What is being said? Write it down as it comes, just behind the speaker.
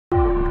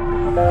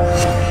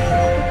Thanks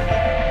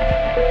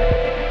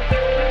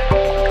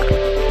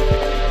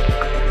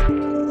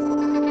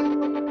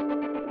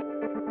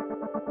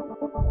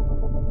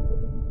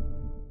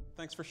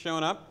for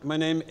showing up. My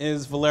name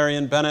is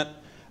Valerian Bennett.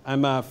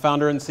 I'm a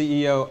founder and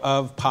CEO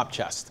of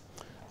PopChest.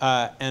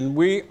 And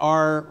we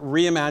are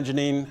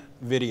reimagining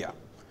video.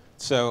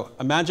 So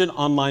imagine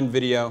online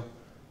video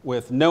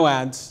with no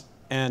ads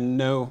and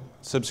no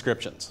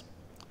subscriptions.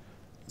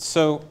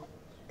 So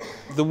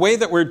the way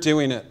that we're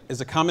doing it is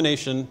a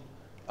combination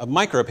of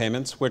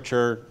micropayments, which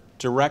are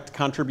direct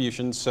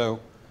contributions, so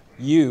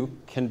you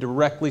can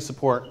directly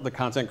support the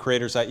content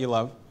creators that you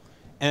love,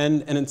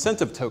 and an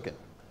incentive token,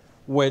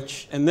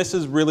 which, and this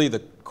is really the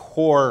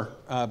core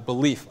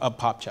belief of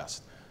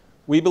PopChest.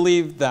 We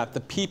believe that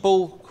the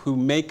people who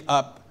make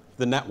up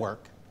the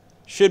network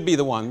should be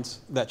the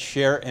ones that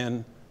share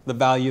in the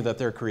value that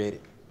they're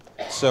creating.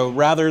 So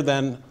rather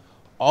than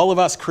all of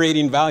us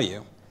creating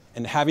value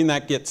and having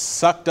that get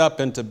sucked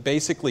up into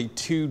basically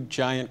two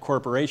giant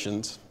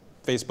corporations,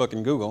 Facebook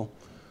and Google,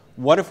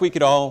 what if we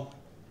could all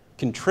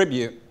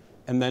contribute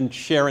and then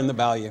share in the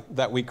value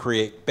that we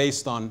create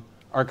based on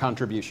our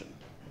contribution?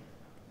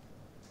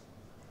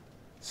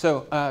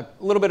 So a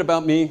little bit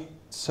about me.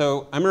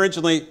 So I'm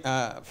originally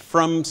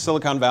from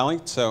Silicon Valley,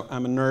 so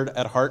I'm a nerd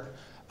at heart.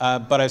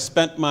 But I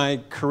spent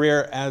my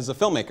career as a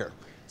filmmaker.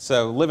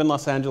 So live in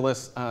Los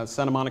Angeles,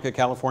 Santa Monica,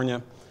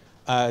 California.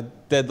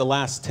 Did the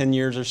last 10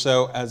 years or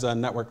so as a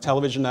network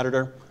television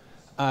editor.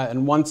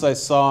 And once I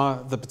saw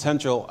the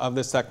potential of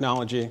this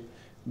technology,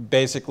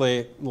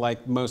 basically,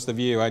 like most of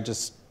you, I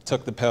just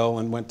took the pill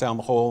and went down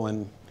the hole,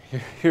 and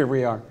here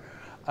we are.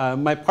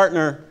 My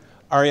partner,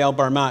 Ariel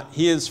Barmat,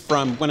 he is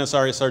from Buenos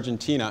Aires,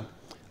 Argentina.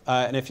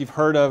 And if you've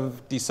heard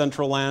of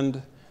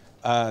Decentraland,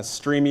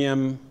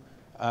 Streamium,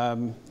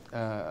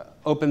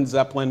 Open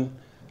Zeppelin,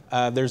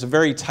 there's a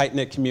very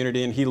tight-knit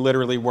community, and he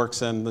literally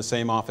works in the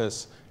same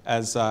office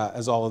as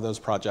all of those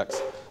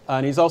projects.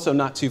 And he's also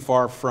not too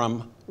far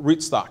from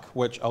Rootstock,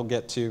 which I'll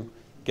get to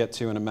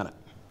in a minute.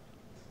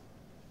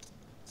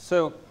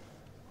 So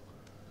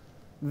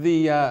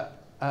the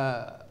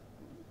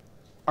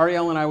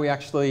Ariel and I, we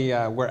actually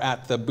were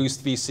at the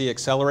Boost VC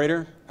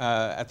Accelerator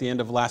at the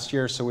end of last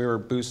year, so we were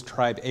Boost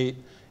Tribe 8,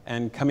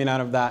 and coming out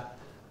of that,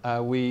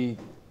 we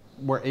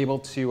were able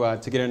to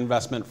get an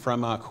investment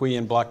from Hui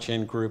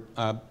Blockchain Group,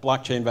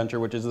 Blockchain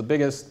Venture, which is the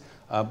biggest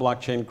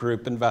blockchain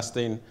group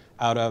investing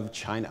out of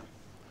China.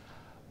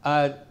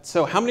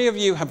 So how many of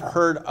you have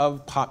heard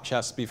of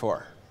PopChest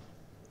before?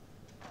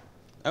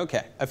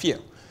 Okay, a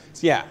few.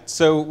 Yeah,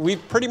 so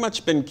we've pretty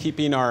much been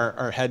keeping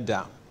our head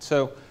down.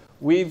 So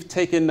we've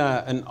taken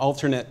an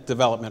alternate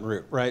development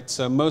route, right?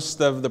 So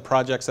most of the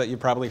projects that you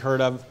probably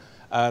heard of,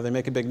 they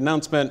make a big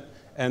announcement,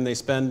 and they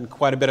spend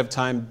quite a bit of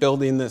time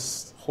building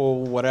this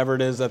whole whatever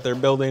it is that they're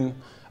building.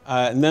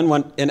 And then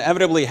what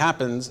inevitably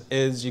happens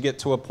is you get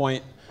to a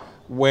point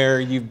where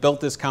you've built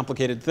this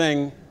complicated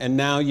thing, and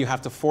now you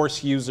have to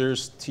force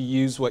users to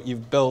use what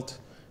you've built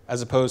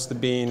as opposed to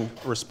being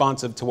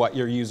responsive to what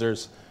your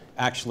users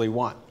actually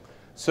want.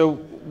 So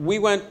we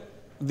went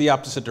the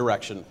opposite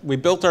direction. We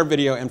built our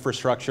video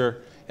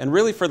infrastructure, and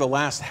really for the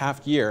last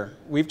half year,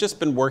 we've just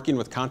been working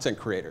with content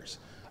creators,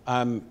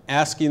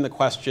 asking the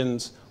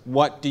questions,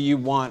 what do you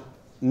want,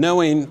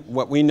 knowing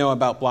what we know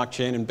about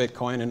blockchain and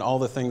Bitcoin and all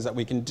the things that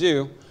we can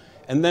do,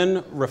 and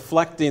then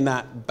reflecting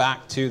that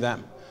back to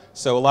them.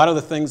 So a lot of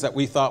the things that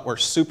we thought were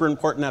super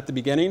important at the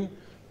beginning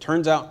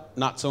turns out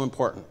not so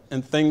important,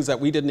 and things that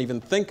we didn't even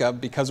think of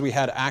because we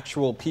had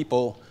actual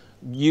people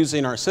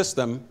using our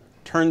system,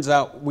 turns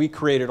out we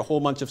created a whole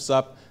bunch of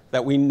stuff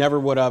that we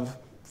never would have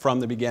from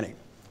the beginning.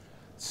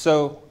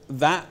 So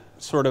that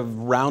sort of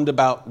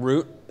roundabout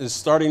route is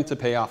starting to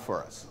pay off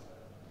for us.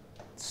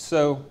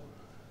 So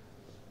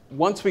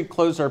once we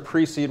closed our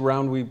pre-seed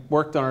round, we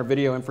worked on our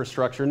video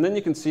infrastructure, and then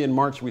you can see in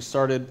March we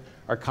started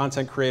our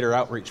content creator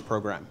outreach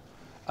program.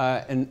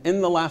 And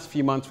in the last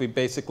few months, we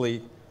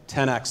basically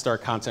 10x'd our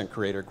content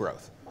creator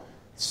growth.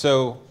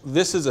 So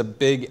this is a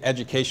big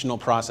educational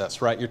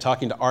process, right? You're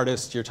talking to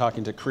artists, you're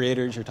talking to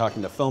creators, you're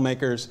talking to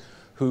filmmakers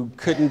who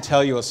couldn't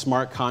tell you a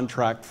smart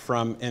contract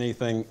from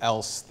anything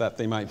else that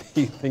they might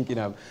be thinking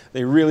of.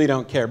 They really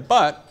don't care.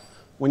 But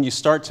when you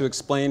start to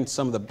explain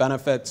some of the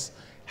benefits,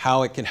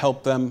 how it can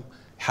help them,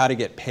 how to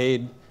get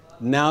paid,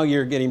 now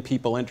you're getting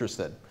people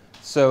interested.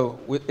 So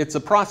it's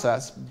a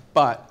process,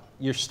 but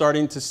you're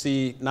starting to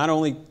see not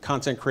only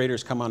content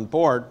creators come on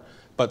board,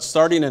 but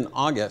starting in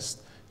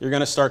August, you're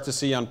going to start to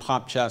see on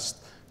PopChest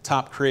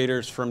top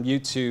creators from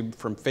YouTube,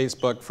 from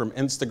Facebook, from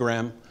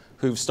Instagram,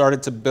 who've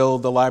started to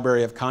build the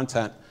library of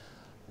content,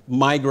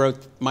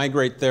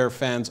 migrate their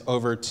fans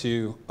over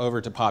to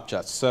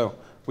PopChest. So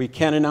we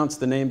can't announce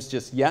the names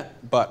just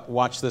yet, but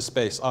watch this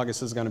space.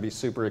 August is going to be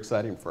super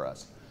exciting for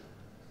us.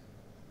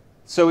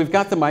 So we've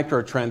got the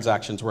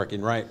microtransactions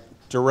working, right?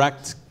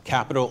 Direct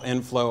capital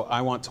inflow.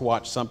 I want to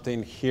watch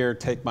something here,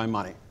 take my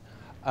money.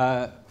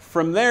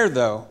 From there,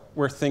 though,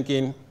 we're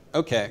thinking,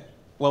 okay,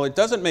 well, it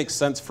doesn't make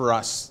sense for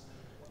us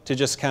to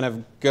just kind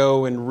of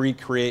go and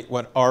recreate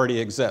what already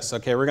exists.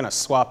 Okay, we're going to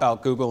swap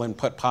out Google and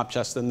put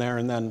PopChest in there,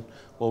 and then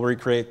we'll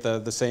recreate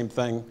the same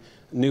thing.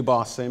 New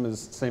boss, same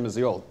as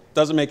the old.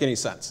 Doesn't make any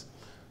sense.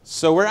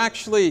 So we're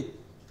actually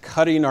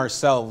cutting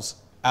ourselves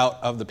out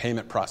of the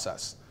payment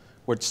process,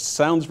 which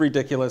sounds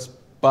ridiculous,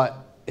 but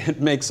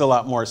it makes a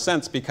lot more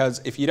sense,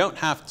 because if you don't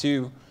have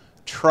to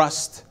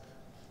trust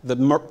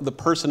the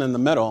person in the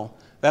middle,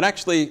 that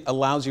actually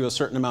allows you a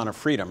certain amount of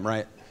freedom,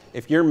 right?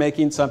 If you're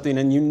making something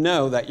and you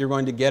know that you're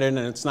going to get it and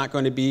it's not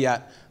going to be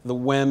at the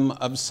whim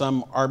of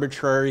some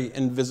arbitrary,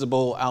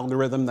 invisible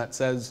algorithm that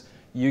says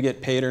you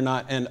get paid or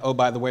not, and oh,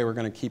 by the way, we're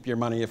going to keep your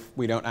money if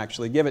we don't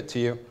actually give it to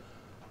you,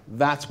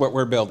 that's what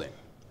we're building.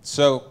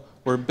 So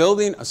we're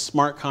building a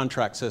smart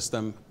contract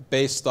system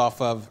based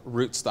off of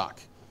Rootstock.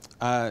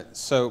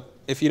 So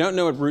if you don't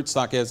know what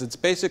Rootstock is, it's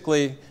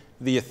basically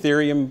the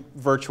Ethereum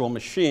virtual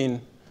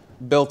machine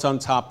built on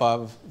top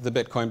of the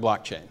Bitcoin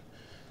blockchain.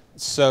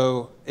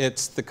 So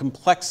it's the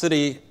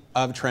complexity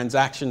of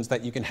transactions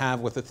that you can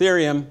have with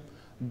Ethereum,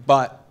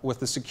 but with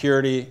the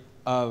security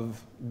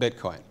of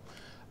Bitcoin.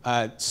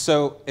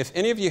 So if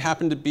any of you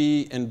happen to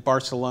be in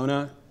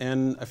Barcelona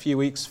in a few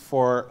weeks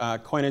for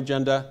Coin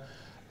Agenda,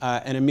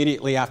 and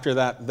immediately after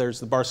that, there's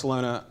the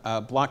Barcelona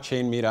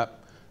blockchain meetup,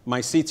 my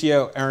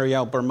CTO,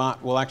 Ariel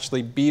Bermat, will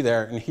actually be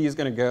there, and he's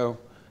going to go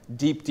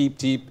deep, deep,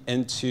 deep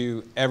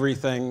into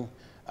everything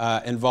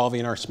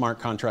involving our smart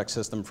contract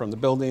system, from the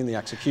building, the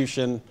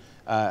execution,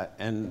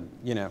 and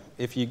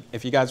if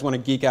you guys want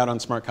to geek out on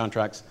smart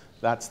contracts,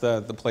 that's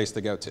the place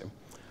to go to.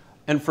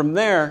 And from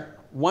there,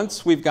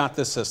 once we've got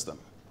this system,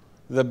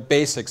 the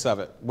basics of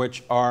it,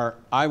 which are,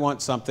 I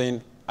want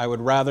something, I would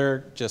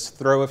rather just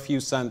throw a few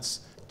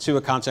cents to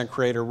a content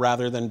creator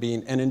rather than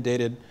being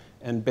inundated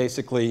and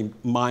basically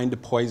mind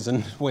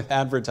poisoned with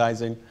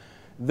advertising,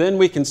 then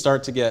we can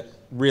start to get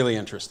really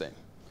interesting.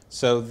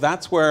 So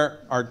that's where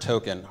our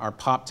token, our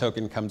POP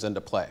token, comes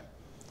into play.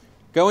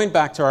 Going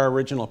back to our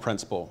original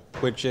principle,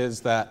 which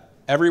is that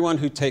everyone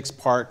who takes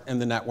part in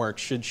the network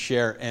should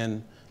share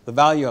in the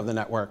value of the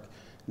network,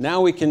 now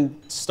we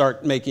can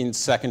start making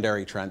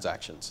secondary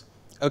transactions.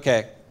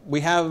 Okay,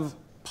 we have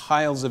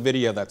piles of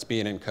video that's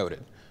being encoded.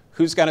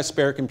 Who's got a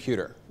spare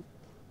computer?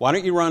 Why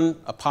don't you run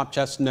a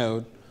PopChest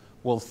node?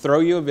 We'll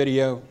throw you a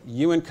video,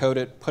 you encode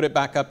it, put it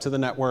back up to the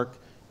network,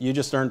 you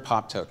just earn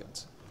POP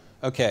tokens.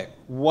 Okay,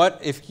 what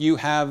if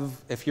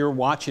you're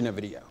watching a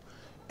video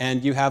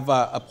and you have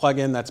a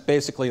plugin that's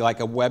basically like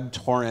a web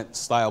torrent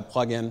style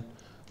plugin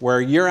where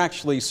you're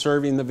actually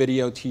serving the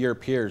video to your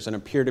peers in a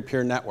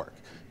peer-to-peer network.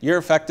 You're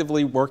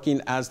effectively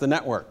working as the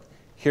network.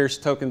 Here's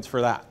tokens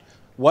for that.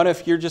 What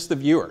if you're just a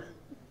viewer?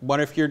 What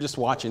if you're just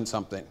watching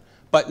something?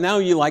 But now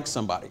you like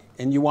somebody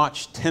and you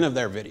watch 10 of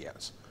their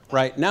videos,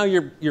 right? Now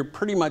you're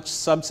pretty much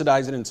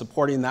subsidizing and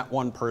supporting that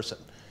one person.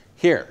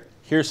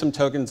 Here's some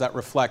tokens that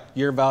reflect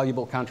your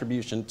valuable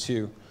contribution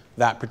to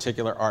that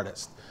particular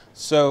artist.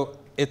 So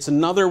it's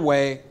another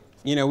way,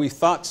 we've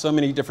thought so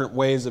many different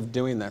ways of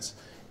doing this.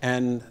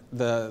 And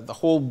the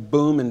whole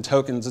boom in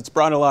tokens, it's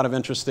brought a lot of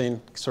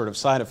interesting sort of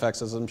side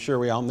effects, as I'm sure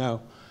we all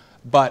know.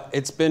 But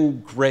it's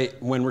been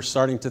great when we're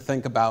starting to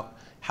think about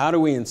how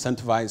do we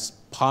incentivize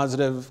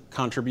positive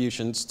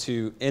contributions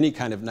to any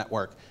kind of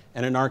network,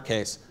 and in our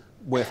case,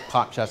 with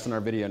PopChest and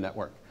our video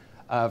network.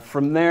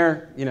 From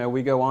there,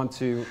 we go on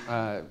to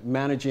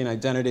managing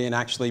identity and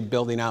actually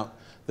building out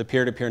the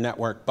peer-to-peer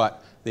network.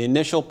 But the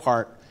initial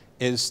part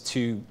is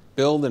to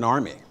build an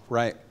army,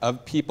 right,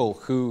 of people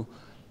who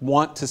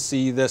want to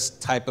see this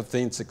type of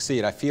thing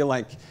succeed. I feel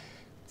like,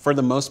 for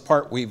the most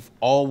part, we've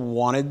all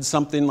wanted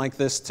something like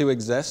this to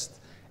exist,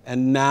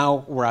 and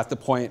now we're at the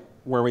point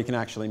where we can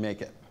actually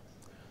make it.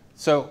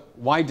 So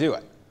why do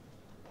it?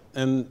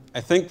 And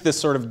I think this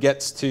sort of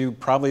gets to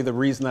probably the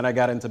reason that I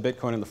got into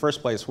Bitcoin in the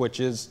first place, which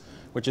is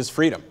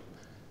freedom.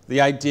 The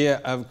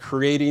idea of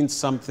creating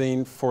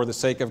something for the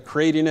sake of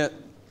creating it,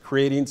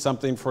 creating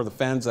something for the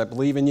fans that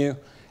believe in you,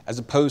 as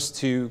opposed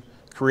to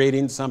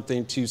creating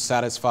something to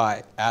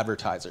satisfy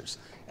advertisers.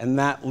 And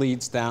that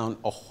leads down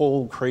a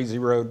whole crazy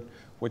road,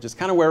 which is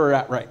kind of where we're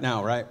at right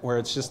now, right? Where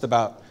it's just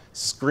about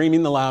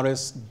screaming the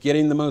loudest,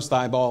 getting the most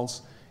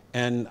eyeballs,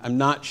 and I'm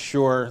not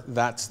sure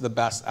that's the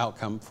best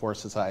outcome for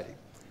society.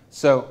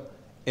 So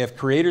if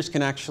creators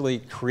can actually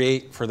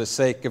create for the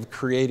sake of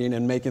creating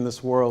and making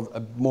this world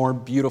a more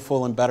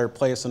beautiful and better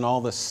place, and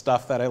all this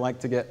stuff that I like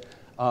to get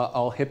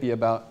all hippie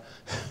about,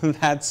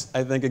 that's,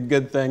 I think, a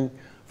good thing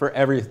for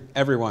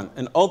everyone.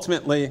 And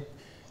ultimately,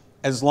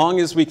 as long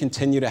as we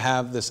continue to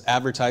have this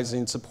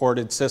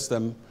advertising-supported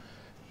system,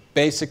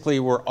 basically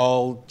we're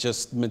all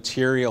just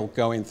material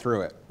going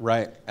through it,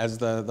 right? As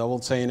the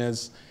old saying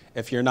is,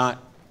 if you're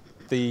not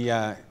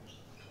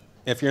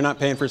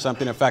paying for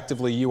something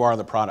effectively, you are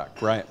the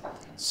product, right?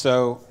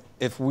 So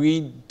if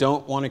we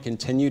don't want to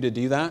continue to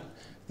do that,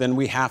 then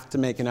we have to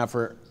make an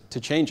effort to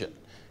change it.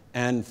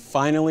 And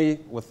finally,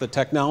 with the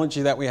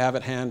technology that we have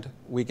at hand,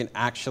 we can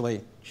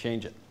actually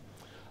change it.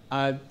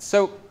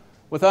 So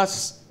with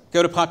us,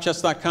 go to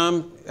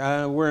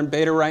popchest.com. We're in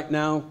beta right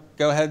now.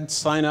 Go ahead,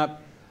 sign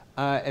up.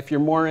 If you're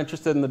more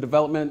interested in the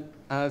development,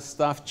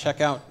 stuff,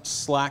 check out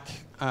Slack,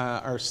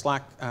 or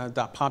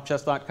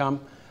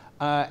slack.popchest.com.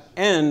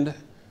 And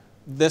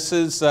this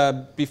is,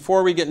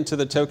 before we get into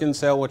the token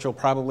sale, which will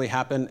probably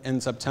happen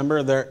in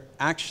September, there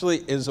actually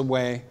is a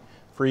way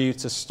for you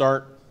to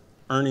start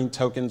earning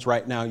tokens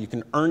right now. You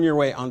can earn your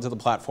way onto the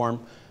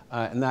platform,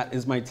 and that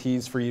is my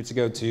tease for you to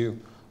go to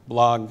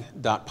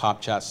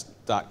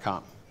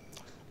blog.popchest.com.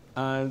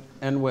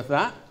 And with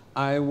that,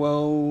 I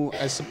will,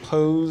 I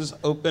suppose,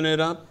 open it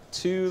up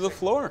to the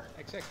floor.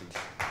 Exactly.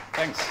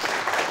 Thanks.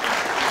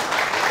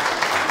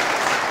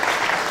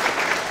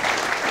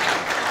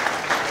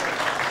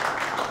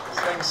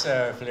 Thanks,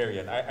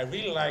 Valerian. I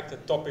really like the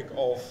topic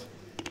of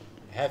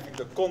having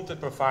the content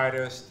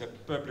providers, the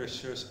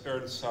publishers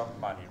earn some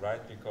money,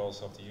 right?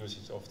 Because of the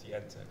usage of the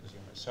end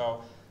consumer.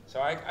 So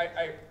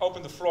I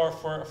open the floor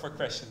for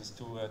questions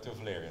to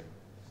Valerian.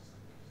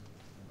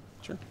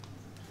 Sure.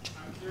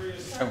 I'm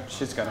curious. Oh,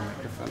 she's got a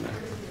microphone there.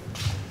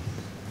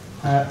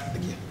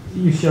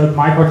 You showed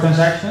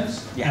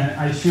microtransactions, yeah. And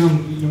I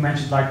assume you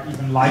mentioned like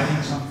even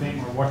liking something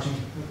or watching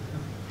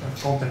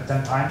content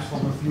 10 times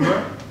from a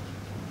viewer.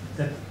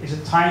 That is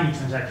a tiny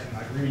transaction,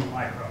 like really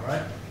micro,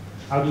 right?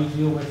 How do you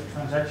deal with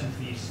transaction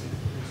fees?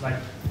 It's like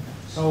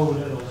so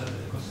little that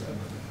because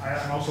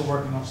I'm also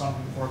working on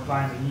something for a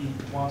client and he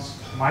wants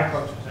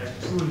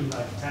microtransactions, truly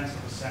like tenths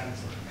of a cent,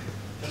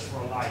 just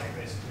for a like,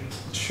 basically.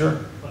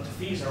 Sure. But the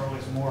fees are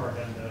always more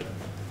than the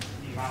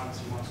amount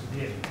he wants to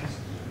give.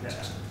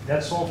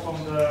 That's solved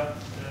on the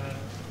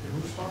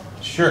Rootstock?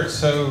 Sure.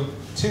 So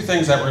two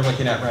things that we're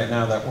looking at right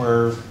now that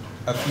we're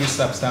a few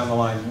steps down the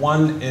line.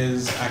 One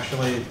is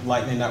actually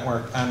Lightning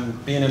Network.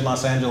 Being in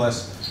Los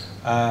Angeles,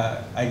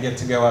 I get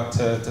to go up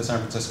to San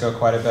Francisco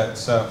quite a bit,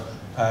 so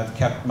I've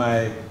kept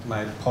my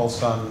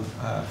pulse on,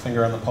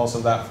 finger on the pulse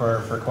of that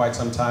for quite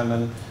some time.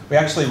 And we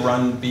actually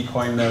run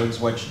Bitcoin nodes,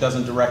 which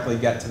doesn't directly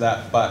get to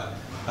that, but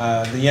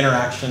the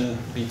interaction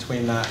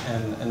between that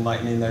and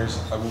Lightning, there's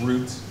a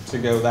route to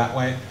go that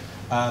way.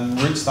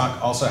 Rootstock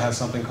also has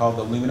something called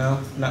the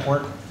Lumino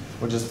network,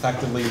 which is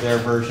effectively their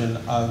version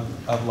of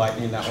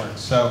Lightning Network.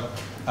 So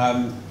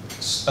a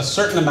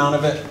certain amount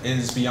of it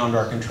is beyond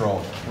our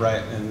control,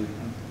 right? And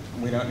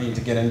we don't need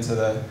to get into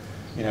the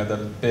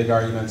big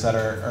arguments that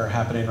are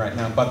happening right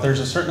now. But there's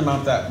a certain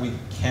amount that we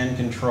can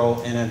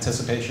control in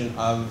anticipation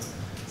of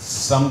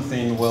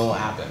something will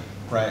happen,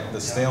 right?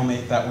 The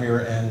stalemate that we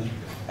were in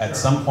at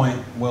some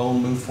point will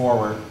move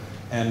forward,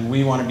 and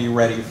we want to be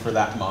ready for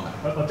that moment.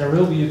 But there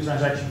will be a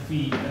transaction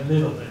fee a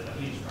little bit at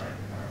least, right?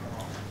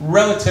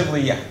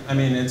 Relatively, yeah. I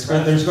mean,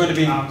 there's going to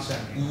be,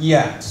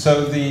 yeah.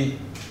 So the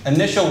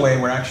initial way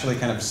we're actually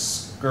kind of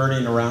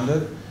skirting around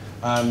it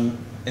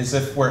is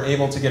if we're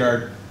able to get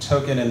our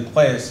token in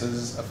place,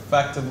 is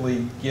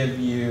effectively give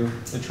you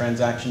the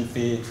transaction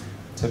fee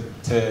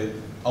to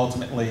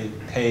ultimately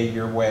pay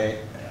your way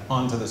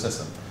onto the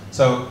system.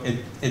 So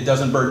it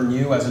doesn't burden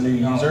you as a new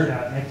user.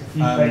 Yeah, make the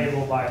fee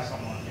payable by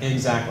someone. Yeah.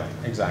 Exactly.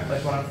 That's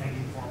what I'm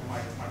thinking for my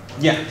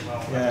yeah. as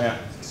well. Yeah.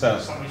 So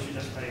somebody should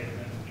just pay it.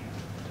 Okay.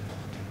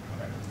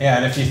 Yeah,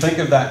 and if you think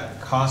of that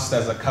cost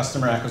as a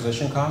customer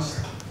acquisition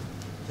cost,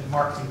 the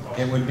marketing cost.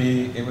 it would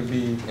be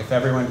if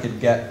everyone could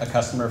get a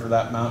customer for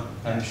that amount,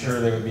 I'm sure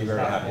they would be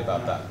very happy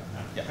about that.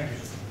 Yeah. Thank you.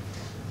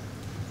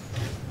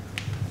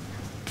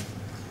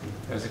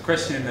 There's a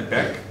question in the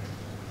back.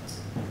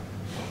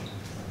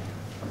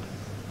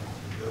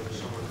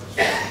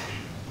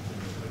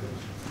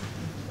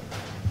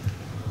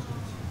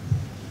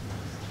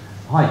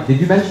 Hi, did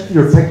you mention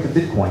you're pegged to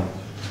Bitcoin?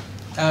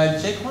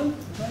 Jake,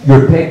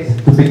 You're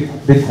pegged to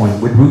Bitcoin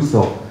with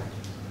Rootstock.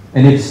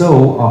 And if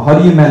so, how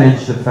do you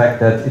manage the fact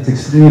that it's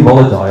extremely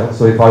volatile?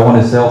 So if I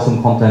want to sell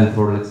some content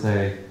for, let's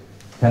say,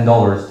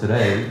 $10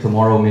 today,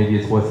 tomorrow maybe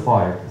it's worth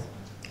 $5.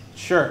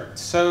 Sure.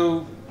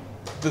 So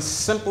the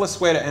simplest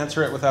way to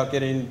answer it without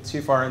getting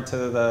too far into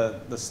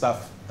the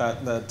stuff,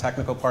 the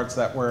technical parts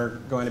that we're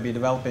going to be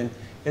developing,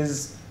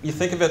 is you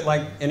think of it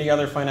like any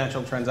other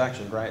financial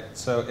transaction, right?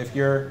 So if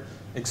you're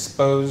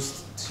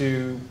exposed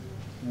to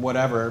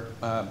whatever,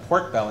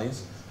 pork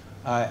bellies,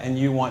 and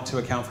you want to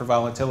account for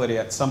volatility,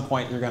 at some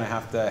point you're going to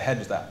have to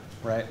hedge that,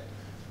 right?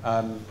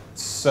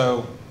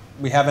 So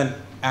we haven't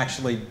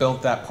actually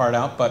built that part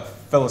out, but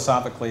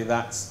philosophically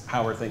that's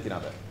how we're thinking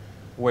of it,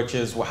 which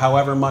is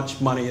however much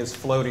money is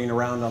floating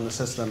around on the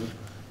system,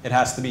 it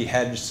has to be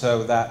hedged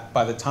so that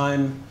by the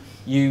time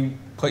you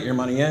put your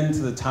money in to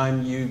the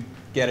time you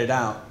get it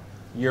out,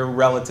 your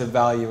relative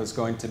value is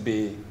going to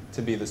be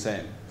the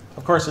same.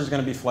 Of course, there's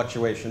going to be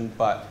fluctuation,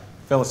 but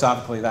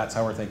philosophically, that's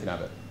how we're thinking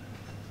of it.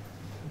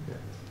 Okay.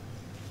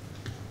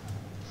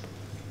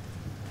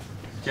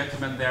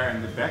 Gentleman there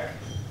in the back.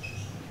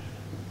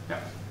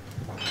 Yeah.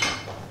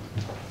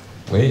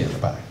 Way in the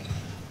back.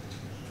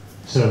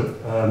 So,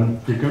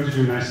 you're going to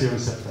do an ICO in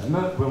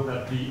September. Will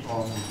that be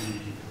on the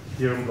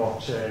Ethereum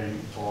blockchain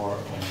or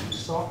on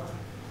Rootstock?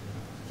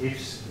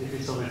 If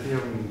it's on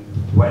Ethereum,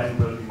 when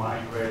will you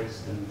migrate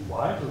and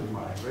why will you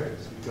migrate?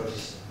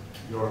 Because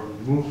you're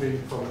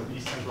moving from a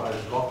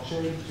decentralized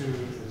blockchain to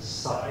a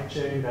side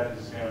chain that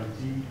is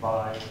guaranteed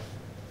by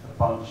a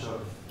bunch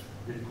of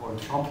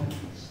Bitcoin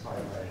companies, by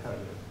the way, have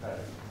it?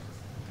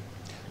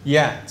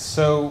 Yeah,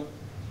 so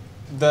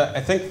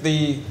I think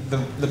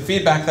the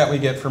feedback that we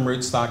get from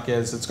Rootstock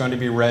is it's going to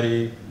be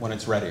ready when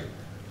it's ready.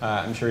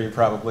 I'm sure you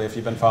probably, if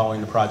you've been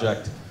following the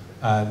project,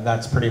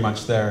 that's pretty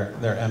much their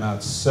MO.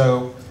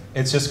 So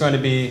it's just going to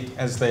be,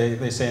 as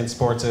they say in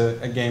sports,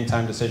 a game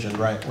time decision,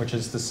 right? Which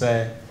is to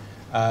say,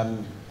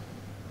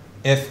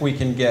 if we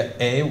can get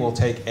A, we'll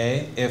take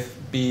A. If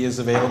B is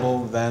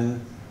available,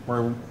 then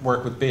we'll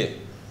work with B.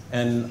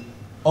 And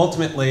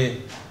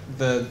ultimately,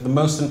 the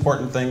most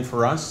important thing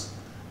for us,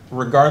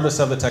 regardless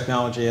of the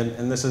technology,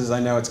 and this is, I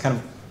know it's kind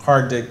of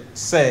hard to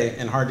say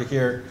and hard to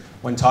hear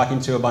when talking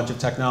to a bunch of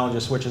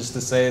technologists, which is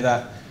to say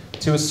that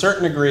to a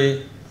certain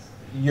degree,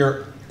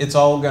 it's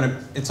all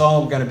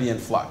gonna be in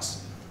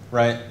flux,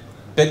 right?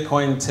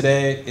 Bitcoin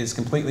today is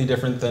completely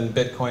different than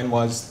Bitcoin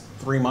was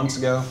 3 months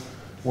ago,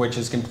 which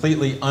is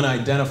completely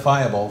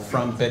unidentifiable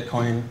from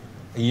Bitcoin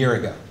a year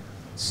ago.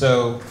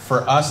 So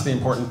for us, the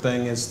important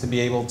thing is to be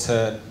able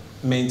to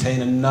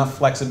maintain enough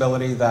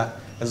flexibility that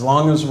as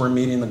long as we're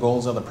meeting the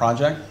goals of the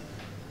project,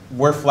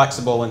 we're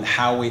flexible in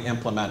how we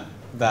implement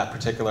that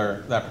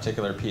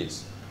particular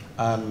piece.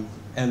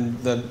 And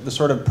the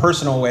sort of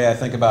personal way I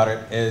think about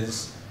it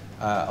is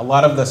a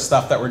lot of the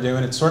stuff that we're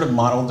doing, it's sort of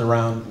modeled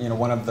around,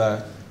 one of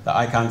the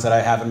icons that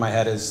I have in my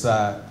head is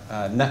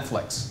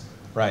Netflix,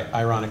 right,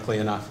 ironically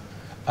enough.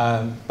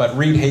 But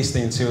Reed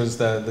Hastings, who is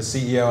the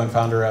CEO and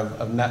founder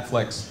of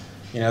Netflix,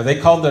 they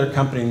called their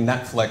company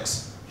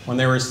Netflix when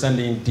they were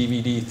sending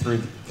DVD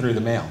through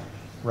the mail,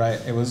 right?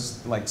 It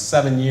was like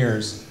 7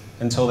 years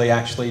until they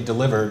actually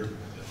delivered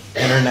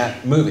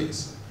internet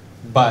movies.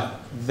 But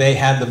they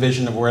had the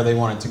vision of where they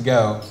wanted to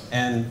go,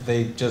 and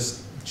they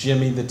just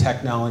jimmied the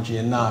technology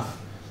enough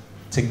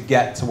to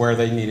get to where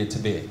they needed to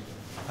be.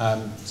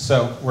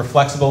 So we're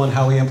flexible in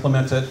how we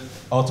implement it.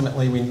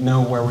 Ultimately, we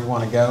know where we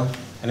want to go,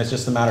 and it's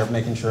just a matter of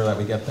making sure that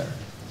we get there.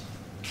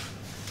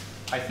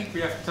 I think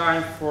we have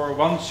time for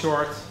one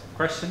short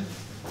question.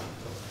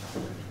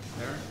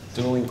 There.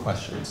 Dueling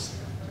questions.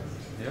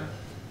 Yeah.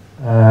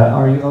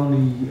 Are you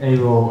only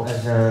able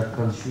as a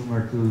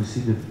consumer to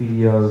see the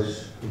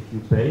videos if you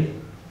pay?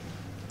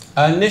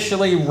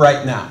 Initially,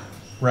 right now,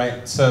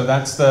 right? So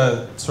that's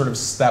the sort of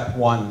step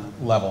one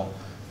level.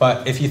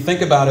 But if you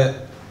think about it,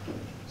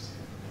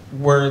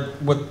 we're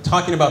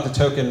talking about the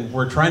token,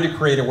 we're trying to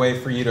create a way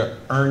for you to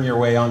earn your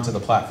way onto the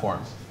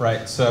platform,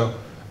 right? So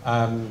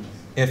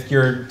if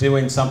you're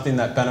doing something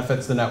that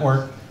benefits the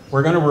network,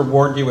 we're going to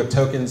reward you with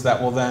tokens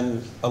that will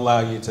then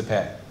allow you to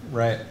pay,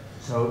 right?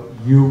 So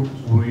you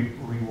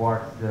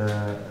reward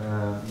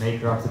the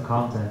maker of the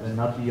content and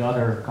not the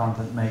other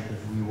content makers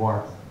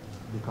reward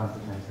the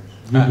content makers.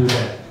 You do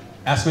that.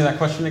 Ask me that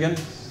question again.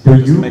 Do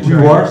you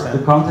reward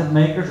the content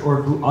makers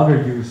or do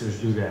other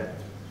users do that?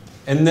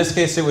 In this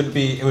case, it would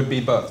be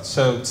both.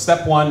 So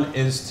step one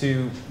is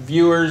to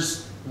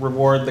viewers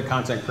reward the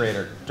content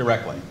creator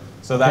directly.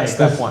 So that's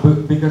step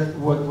one. Because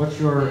what's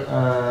your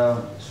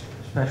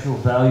special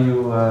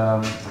value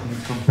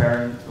in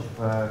comparing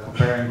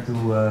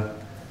to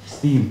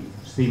Steam?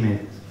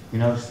 Steam, you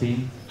know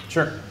Steam?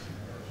 Sure.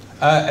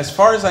 As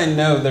far as I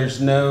know,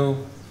 there's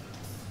no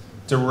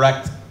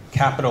direct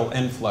capital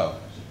inflow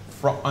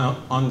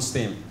on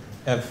Steam,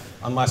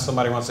 unless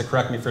somebody wants to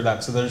correct me for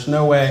that. So there's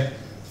no way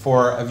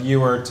for a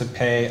viewer to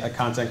pay a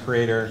content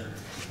creator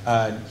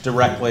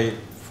directly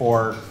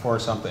for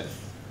something.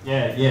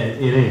 Yeah,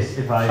 it is.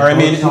 Or I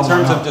mean, in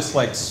terms of just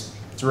like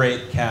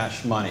straight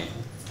cash money,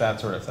 that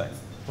sort of thing,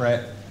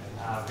 right?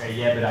 Okay,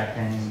 yeah, but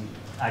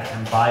I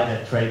can buy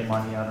that trade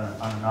money on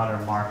another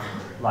market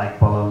like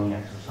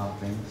Poloniex or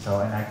something. So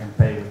and I can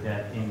pay with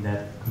that in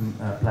that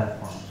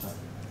platform. So.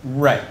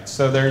 Right.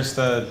 So there's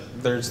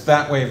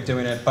that way of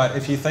doing it. But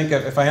if you think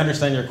of, if I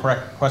understand your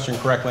question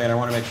correctly, and I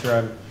want to make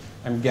sure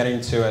I'm getting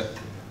to it,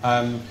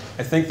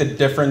 I think the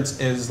difference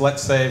is,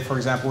 let's say, for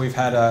example, we've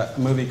had a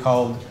movie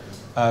called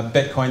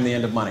Bitcoin: The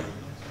End of Money,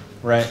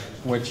 right?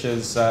 Which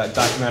is a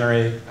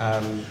documentary,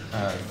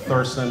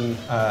 Thorsten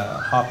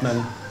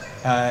Hoffman,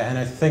 and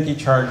I think he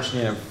charged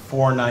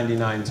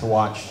 $4.99 to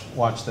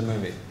watch the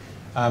movie,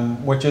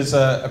 which is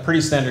a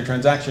pretty standard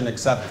transaction,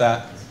 except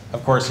that,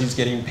 of course, he's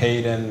getting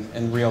paid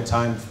in real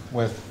time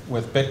with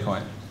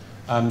Bitcoin.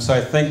 So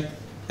I think,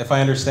 if I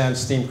understand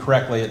Steam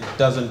correctly, it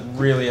doesn't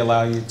really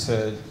allow you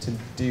to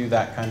do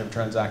that kind of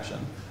transaction,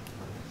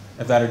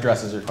 if that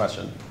addresses your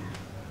question.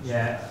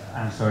 Yeah,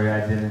 I'm sorry, I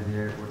didn't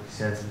hear what you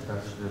said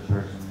because the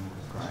person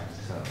was crying.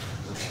 So,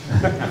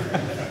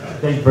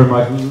 thank you very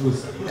much. We will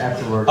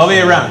afterwards. I'll be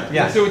around.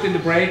 Yeah. Let's do it in the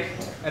break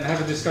and have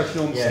a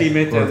discussion on Steam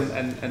it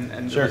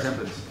and Sure. the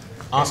resemblance.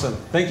 Awesome.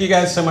 Thank you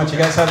guys so much. You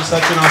guys have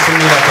such an awesome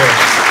meetup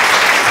here.